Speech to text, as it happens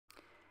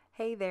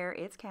Hey there,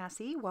 it's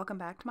Cassie. Welcome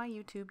back to my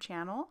YouTube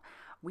channel.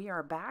 We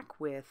are back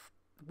with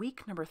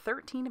week number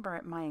 13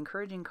 of my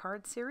Encouraging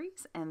Cards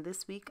series, and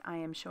this week I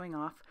am showing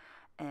off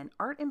an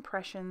Art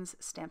Impressions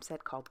stamp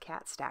set called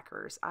Cat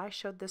Stackers. I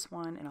showed this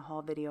one in a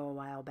haul video a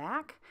while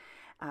back,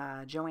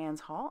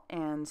 Joann's haul,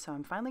 and so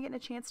I'm finally getting a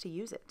chance to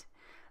use it.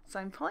 So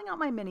I'm pulling out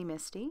my Mini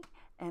Misty,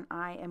 and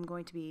I am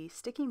going to be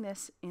sticking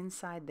this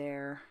inside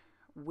there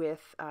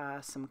with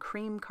some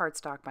cream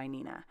cardstock by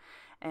Nina.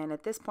 And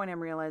at this point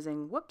I'm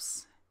realizing,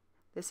 whoops,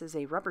 this is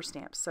a rubber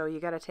stamp, so you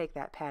got to take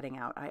that padding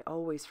out. I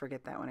always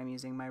forget that when I'm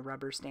using my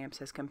rubber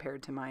stamps as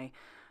compared to my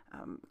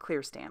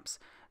clear stamps.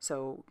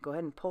 So go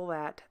ahead and pull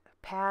that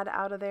pad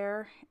out of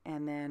there,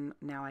 and then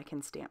now I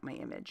can stamp my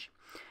image.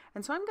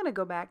 And so I'm going to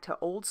go back to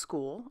old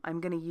school. I'm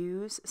going to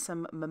use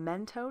some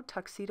Memento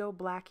Tuxedo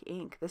Black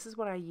ink. This is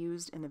what I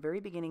used in the very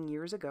beginning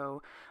years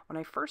ago when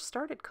I first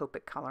started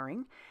Copic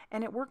coloring,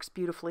 and it works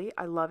beautifully.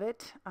 I love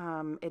it.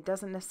 It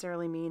doesn't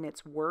necessarily mean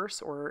it's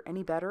worse or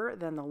any better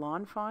than the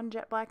Lawn Fawn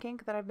Jet Black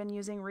ink that I've been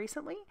using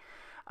recently.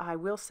 I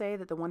will say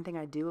that the one thing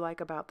I do like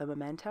about the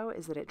Memento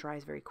is that it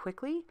dries very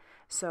quickly.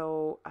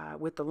 So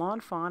with the Lawn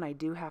Fawn, I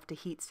do have to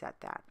heat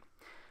set that.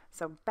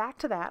 So back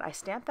to that, I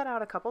stamped that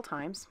out a couple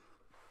times.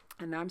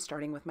 And now I'm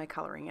starting with my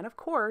coloring. And of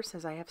course,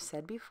 as I have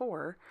said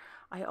before,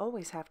 I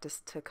always have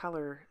to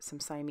color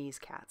some Siamese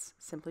cats,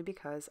 simply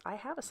because I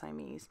have a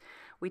Siamese.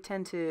 We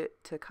tend to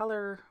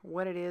color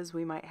what it is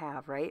we might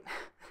have, right?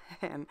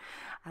 And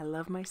I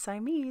love my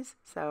Siamese.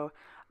 So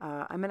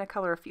I'm going to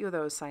color a few of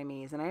those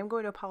Siamese. And I am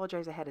going to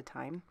apologize ahead of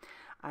time.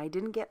 I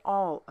didn't get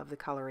all of the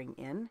coloring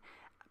in,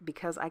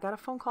 because I got a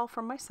phone call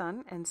from my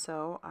son, and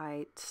so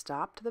I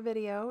stopped the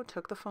video,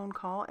 took the phone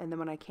call, and then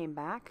when I came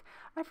back,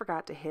 I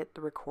forgot to hit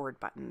the record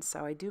button,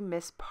 so I do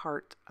miss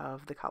part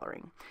of the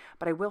coloring.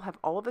 But I will have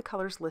all of the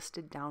colors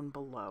listed down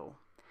below.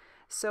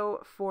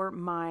 So for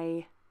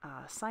my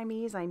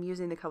Siamese, I'm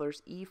using the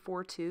colors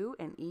E42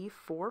 and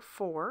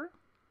E44,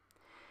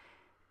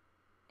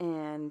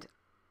 and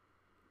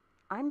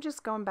I'm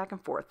just going back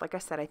and forth. Like I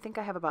said, I think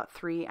I have about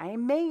 3. I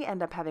may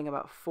end up having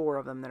about 4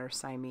 of them that are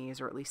Siamese,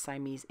 or at least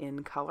Siamese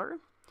in color.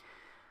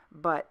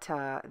 But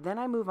then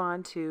I move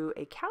on to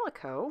a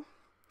calico,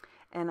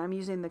 and I'm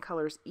using the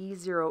colors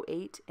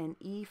E08 and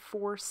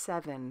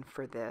E47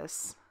 for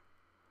this.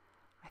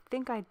 I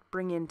think I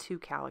bring in 2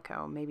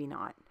 calico, maybe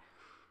not.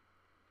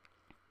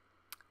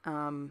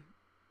 And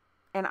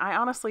I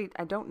honestly,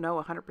 I don't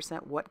know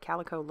 100% what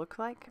calico looks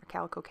like, or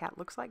calico cat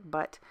looks like,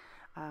 but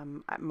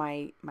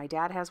my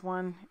dad has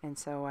one, and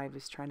so I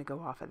was trying to go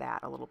off of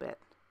that a little bit.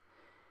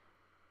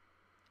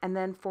 And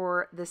then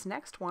for this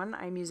next one,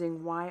 I'm using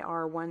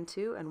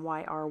YR12 and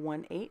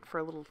YR18 for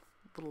a little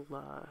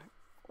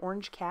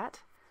orange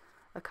cat.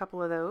 A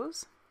couple of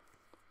those,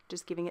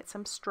 just giving it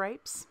some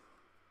stripes.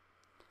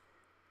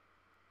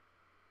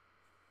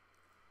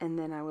 And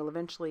then I will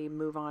eventually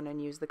move on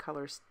and use the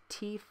colors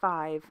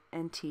T5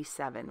 and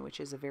T7, which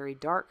is a very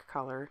dark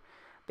color,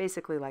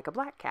 basically like a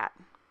black cat.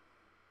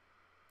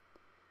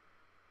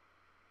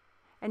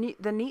 And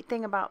the neat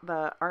thing about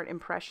the Art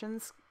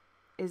Impressions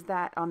is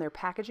that on their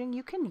packaging,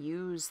 you can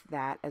use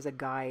that as a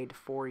guide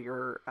for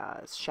your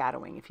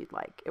shadowing if you'd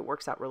like. It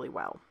works out really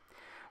well.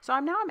 So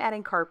I'm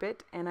adding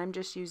carpet, and I'm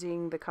just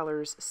using the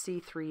colors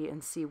C3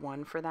 and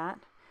C1 for that,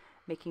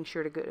 making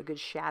sure to get a good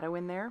shadow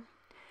in there.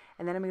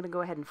 And then I'm going to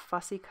go ahead and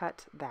fussy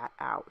cut that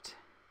out.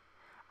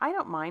 I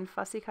don't mind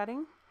fussy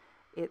cutting.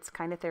 It's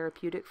kind of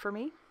therapeutic for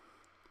me.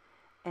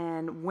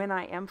 And when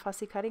I am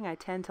fussy cutting, I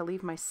tend to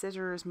leave my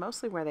scissors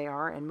mostly where they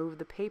are and move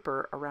the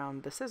paper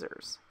around the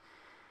scissors.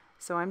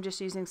 So I'm just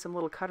using some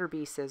little cutter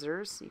bee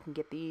scissors. You can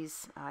get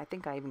these, I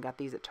think I even got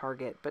these at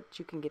Target, but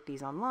you can get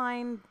these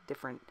online.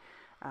 Different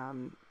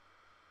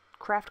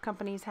craft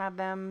companies have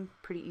them,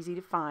 pretty easy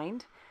to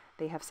find.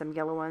 They have some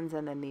yellow ones,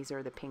 and then these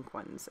are the pink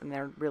ones, and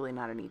they're really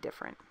not any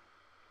different.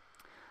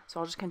 So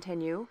I'll just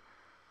continue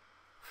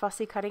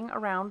fussy cutting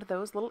around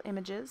those little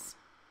images.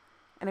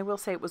 And I will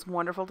say it was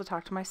wonderful to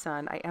talk to my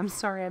son. I am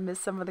sorry I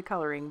missed some of the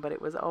coloring, but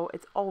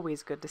it's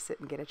always good to sit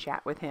and get a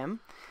chat with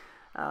him.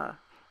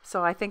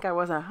 So I think I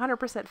wasn't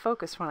 100%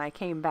 focused when I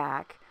came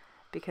back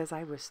because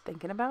I was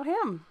thinking about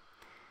him.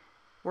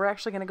 We're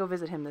actually going to go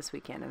visit him this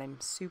weekend, and I'm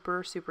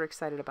super, super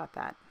excited about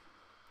that.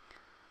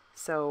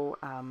 So,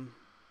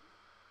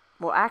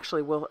 well,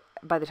 actually,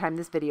 by the time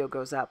this video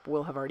goes up,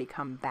 we'll have already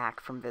come back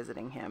from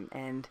visiting him.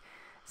 And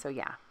so,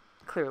 yeah,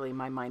 clearly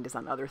my mind is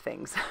on other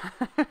things.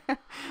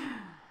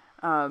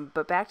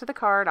 But back to the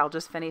card, I'll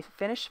just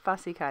finish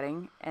fussy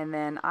cutting, and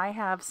then I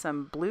have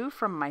some blue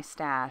from my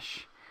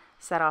stash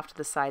set off to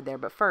the side there.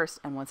 But first,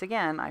 and once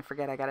again, I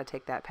forget I got to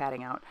take that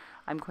padding out,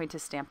 I'm going to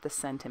stamp the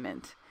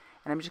sentiment.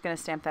 And I'm just going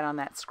to stamp that on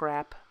that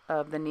scrap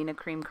of the Nina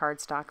Cream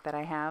cardstock that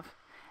I have.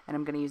 And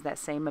I'm going to use that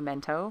same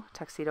Memento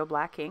Tuxedo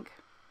Black ink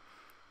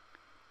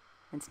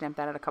and stamp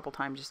that out a couple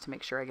times just to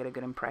make sure I get a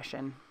good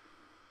impression.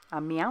 A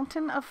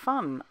mountain of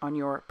fun on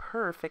your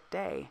perfect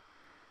day.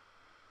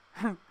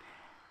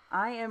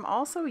 I am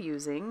also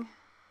using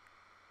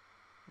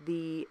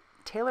the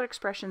Tailored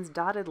Expressions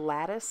Dotted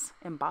Lattice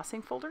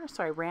embossing folder.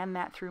 So I ran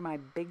that through my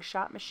Big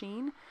Shot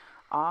machine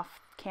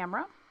off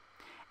camera.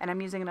 And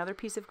I'm using another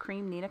piece of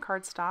cream Nina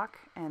cardstock,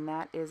 and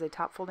that is a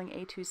top folding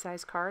A2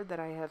 size card that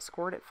I have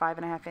scored at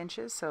 5.5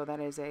 inches. So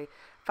that is a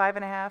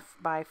 5.5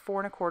 by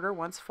 4 1/4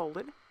 once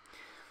folded.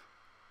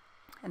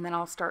 And then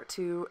I'll start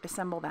to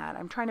assemble that.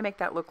 I'm trying to make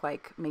that look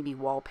like maybe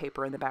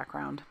wallpaper in the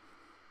background.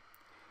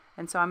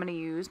 And so I'm going to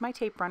use my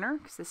tape runner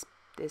because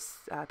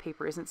this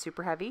paper isn't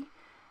super heavy.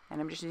 And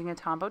I'm just using a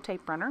Tombow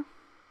tape runner.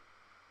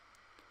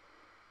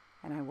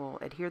 And I will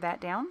adhere that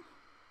down.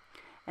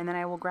 And then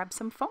I will grab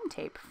some foam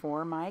tape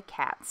for my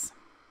cats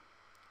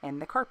and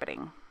the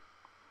carpeting.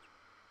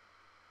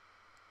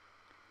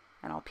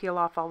 And I'll peel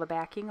off all the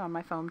backing on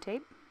my foam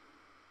tape.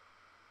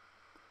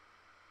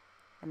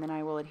 And then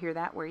I will adhere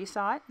that where you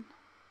saw it.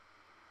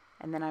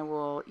 And then I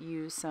will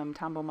use some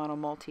Tombow Mono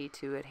Multi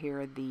to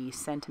adhere the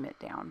sentiment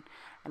down.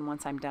 And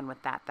once I'm done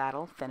with that,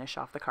 that'll finish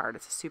off the card.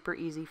 It's a super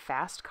easy,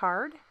 fast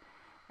card.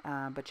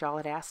 But y'all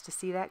had asked to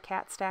see that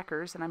cat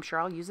stackers, and I'm sure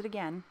I'll use it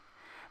again.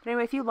 But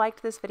anyway, if you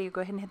liked this video,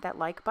 go ahead and hit that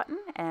like button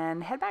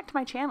and head back to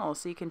my channel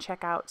so you can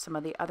check out some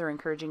of the other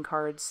encouraging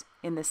cards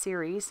in the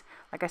series.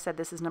 Like I said,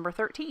 this is number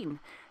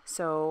 13.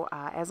 So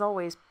as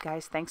always,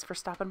 guys, thanks for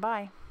stopping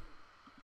by.